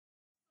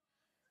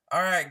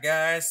Alright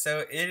guys,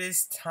 so it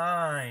is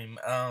time.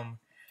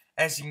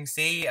 As you can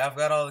see, I've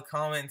got all the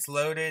comments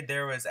loaded.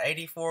 There was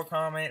 84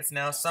 comments.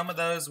 Now some of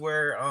those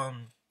were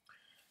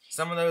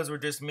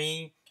just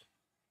me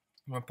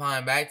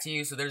replying back to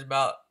you. So there's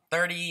about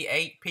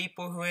 38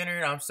 people who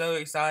entered. I'm so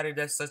excited.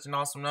 That's such an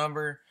awesome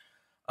number.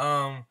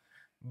 Um,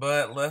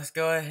 but let's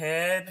go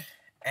ahead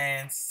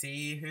and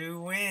see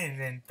who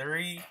wins in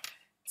 3,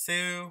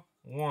 2,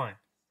 1.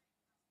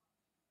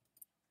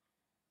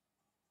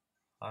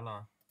 Hold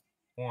on.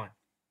 1.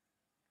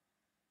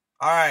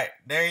 Alright,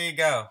 there you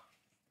go.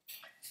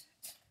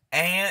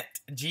 Ant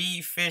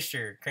G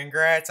Fisher,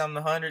 congrats on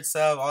the 100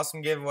 sub,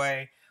 awesome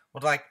giveaway.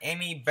 Would like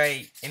any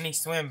bait, any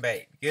swim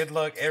bait. Good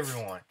luck,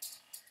 everyone.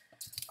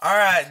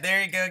 Alright,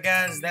 there you go,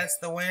 guys. That's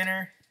the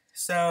winner.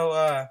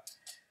 So,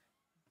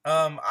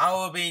 I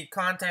will be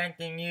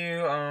contacting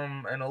you,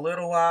 in a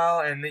little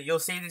while, and you'll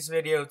see this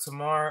video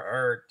tomorrow,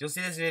 or you'll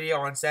see this video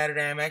on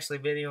Saturday. I'm actually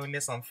videoing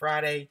this on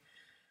Friday.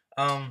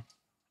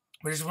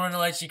 I just wanted to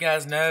let you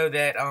guys know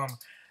that,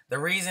 the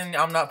reason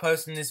I'm not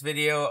posting this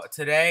video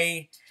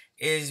today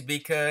is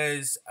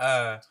because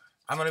I'm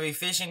going to be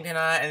fishing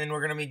tonight, and then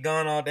we're going to be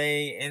gone all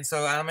day, and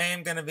so I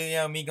am going to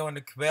video me going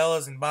to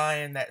Cabela's and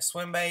buying that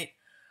swim bait.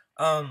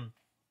 I'm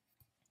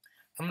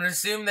going to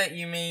assume that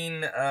you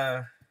mean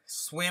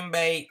swim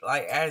bait,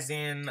 like as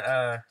in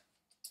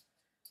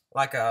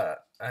like I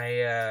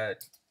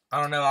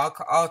don't know.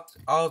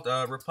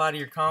 I'll reply to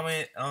your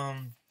comment,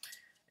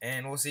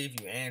 and we'll see if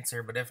you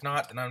answer, but if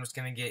not, then I'm just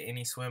going to get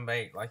any swim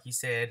bait like you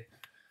said.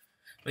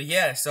 But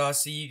yeah, so I'll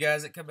see you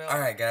guys at Cabela's.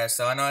 Alright guys,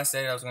 so I know I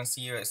said I was going to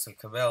see you at some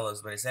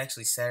Cabela's, but it's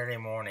actually Saturday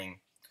morning.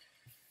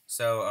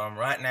 So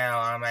right now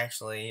I'm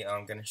actually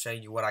going to show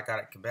you what I got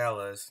at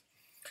Cabela's.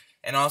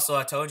 And also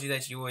I told you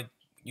that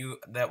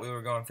that we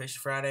were going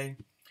fishing Friday,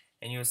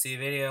 and you would see a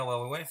video.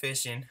 Well, we went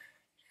fishing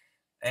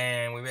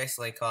and we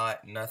basically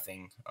caught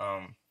nothing.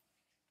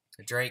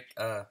 Drake,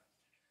 a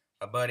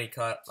buddy,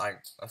 caught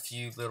like a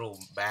few little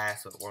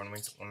bass,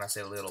 when I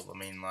say little, I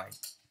mean like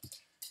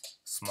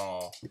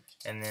small.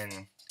 And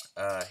then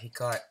he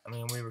caught,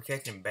 we were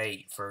catching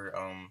bait for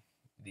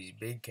these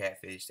big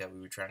catfish that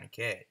we were trying to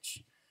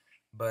catch,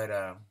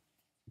 but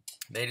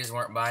they just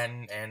weren't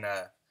biting. And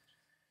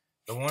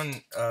the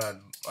one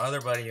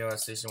other buddy I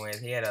was fishing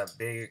with, he had a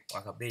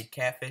big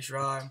catfish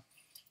rod,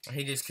 and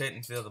he just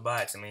couldn't feel the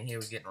bites. He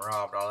was getting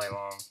robbed all day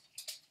long.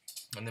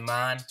 And then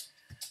mine,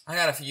 I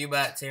got a few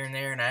bites here and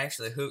there, and I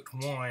actually hooked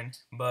one,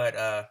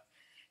 but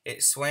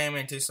it swam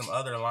into some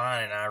other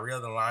line, and I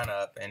reeled the line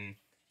up, and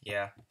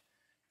yeah,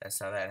 that's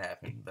how that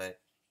happened. But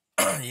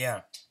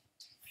yeah,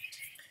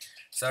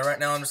 so right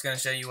now I'm just going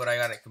to show you what I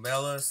got at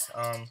Cabela's.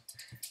 I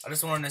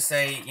just wanted to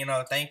say,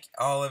 thank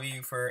all of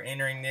you for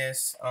entering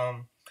this.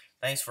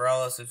 Thanks for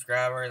all the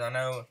subscribers. I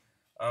know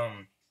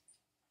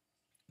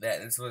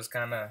that this was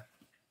kind of,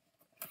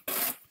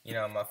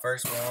 my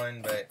first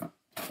one, but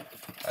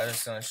I'm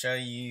just going to show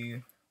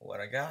you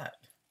what I got.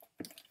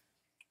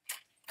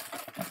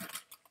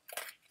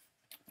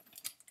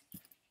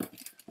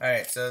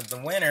 Alright, so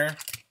the winner,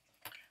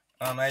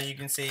 as you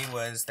can see,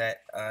 was that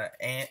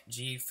Ant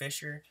G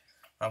Fisher.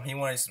 He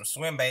wanted some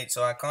swim bait,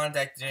 so I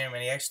contacted him,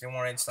 and he actually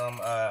wanted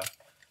some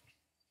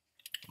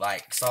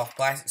like soft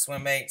plastic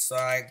swim bait. So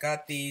I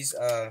got these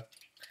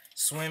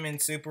Swimming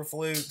Super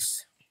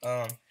Flukes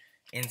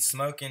in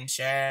Smoking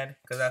Shad,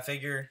 because I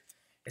figure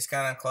it's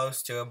kind of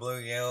close to a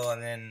bluegill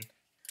and then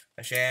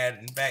a shad.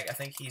 In fact, I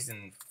think he's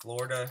in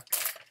Florida,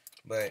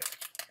 but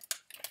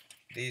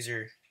these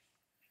are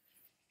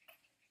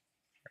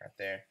right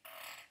there.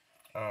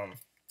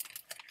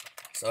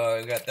 So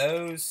we got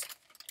those,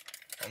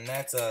 and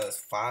that's a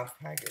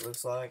 5-pack, it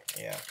looks like.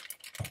 Yeah.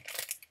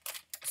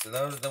 So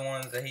those are the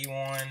ones that he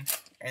won.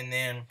 And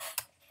then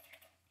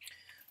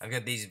I've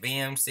got these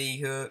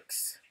VMC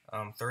hooks,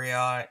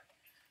 3/0,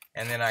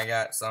 and then I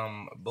got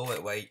some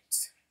bullet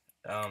weights,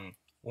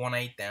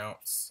 1/8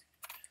 ounce.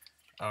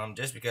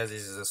 Just because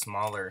this is a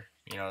smaller,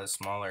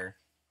 smaller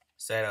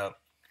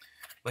setup.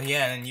 But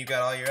yeah, and you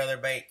got all your other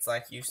baits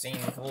like you've seen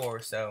before.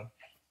 So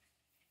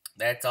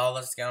that's all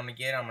it's going to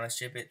get. I'm going to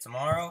ship it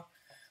tomorrow.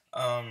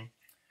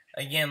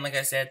 Again, like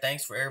I said,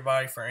 thanks for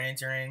everybody for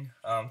entering.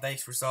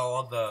 Thanks for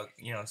all the,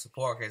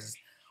 support, because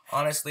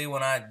honestly,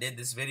 when I did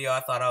this video,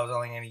 I thought I was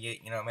only going to get,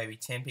 maybe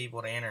 10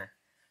 people to enter.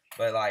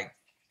 But like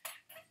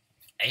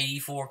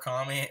 84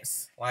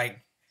 comments,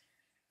 like,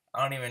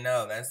 I don't even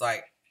know. That's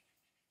like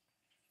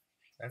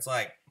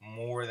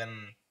more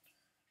than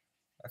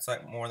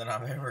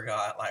I've ever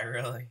got. Like,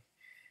 really.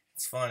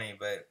 It's funny,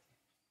 but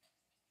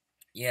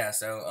yeah,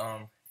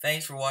 so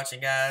thanks for watching,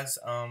 guys.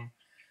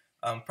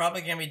 I'm probably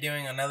gonna be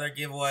doing another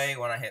giveaway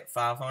when I hit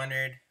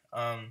 500,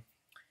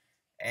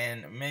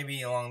 and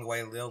maybe along the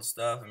way little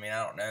stuff. I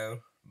don't know,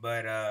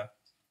 but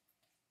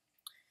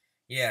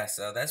yeah.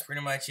 So that's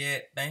pretty much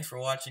it. Thanks for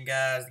watching,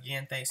 guys.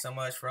 Again, thanks so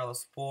much for all the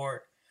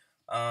support.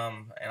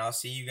 And I'll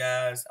see you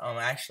guys.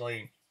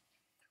 Actually,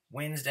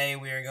 Wednesday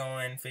we are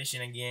going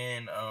fishing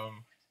again.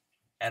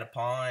 At a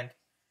pond.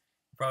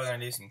 Probably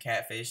gonna do some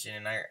catfishing,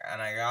 and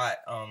I got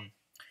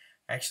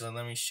actually,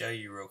 let me show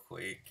you real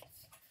quick.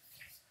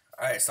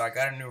 Alright, so I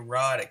got a new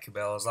rod at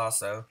Cabela's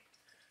also.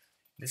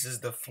 This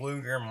is the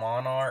Pflueger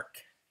Monarch.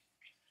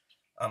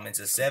 It's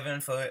a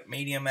 7-foot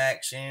medium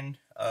action.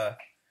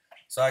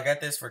 So I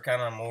got this for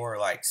kind of more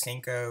like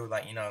Senko,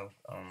 like, you know,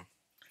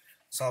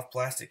 soft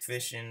plastic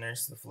fishing.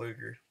 There's the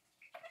Pflueger.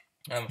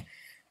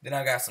 Then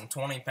I got some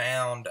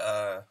 20-pound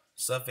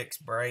Suffix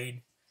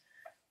braid.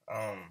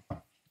 And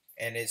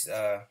it's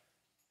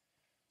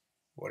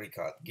what do you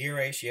call it? Gear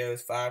ratio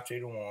is 5:2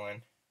 to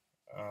 1.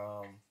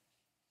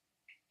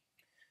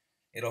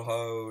 It'll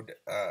hold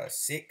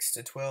 6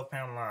 to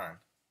 12-pound line.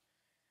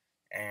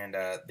 And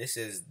this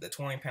is the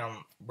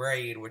 20-pound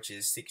braid, which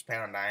is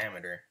 6-pound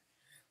diameter.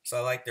 So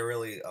I like the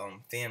really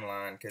thin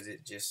line because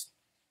it's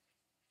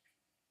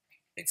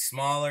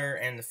smaller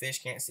and the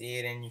fish can't see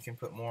it, and you can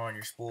put more on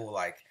your spool.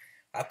 Like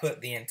I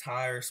put the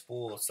entire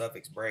spool of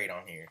Suffix braid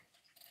on here.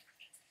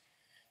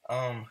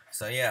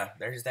 So yeah,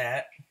 there's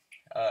that.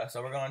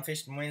 So we're going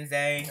fishing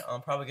Wednesday.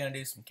 I'm probably gonna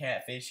do some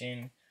cat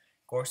fishing,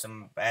 of course,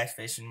 some bass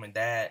fishing with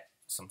that,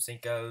 some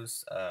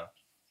Senkos.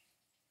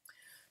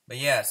 But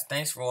yeah, so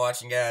thanks for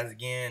watching, guys.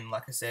 Again,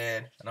 like I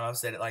said, I know I've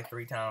said it like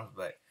 3 times,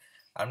 but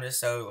I'm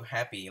just so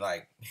happy,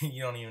 like,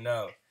 you don't even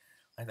know.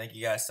 I thank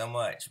you guys so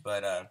much.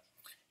 But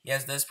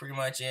yes, that's pretty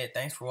much it.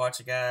 Thanks for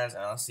watching, guys,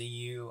 and I'll see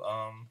you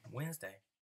Wednesday.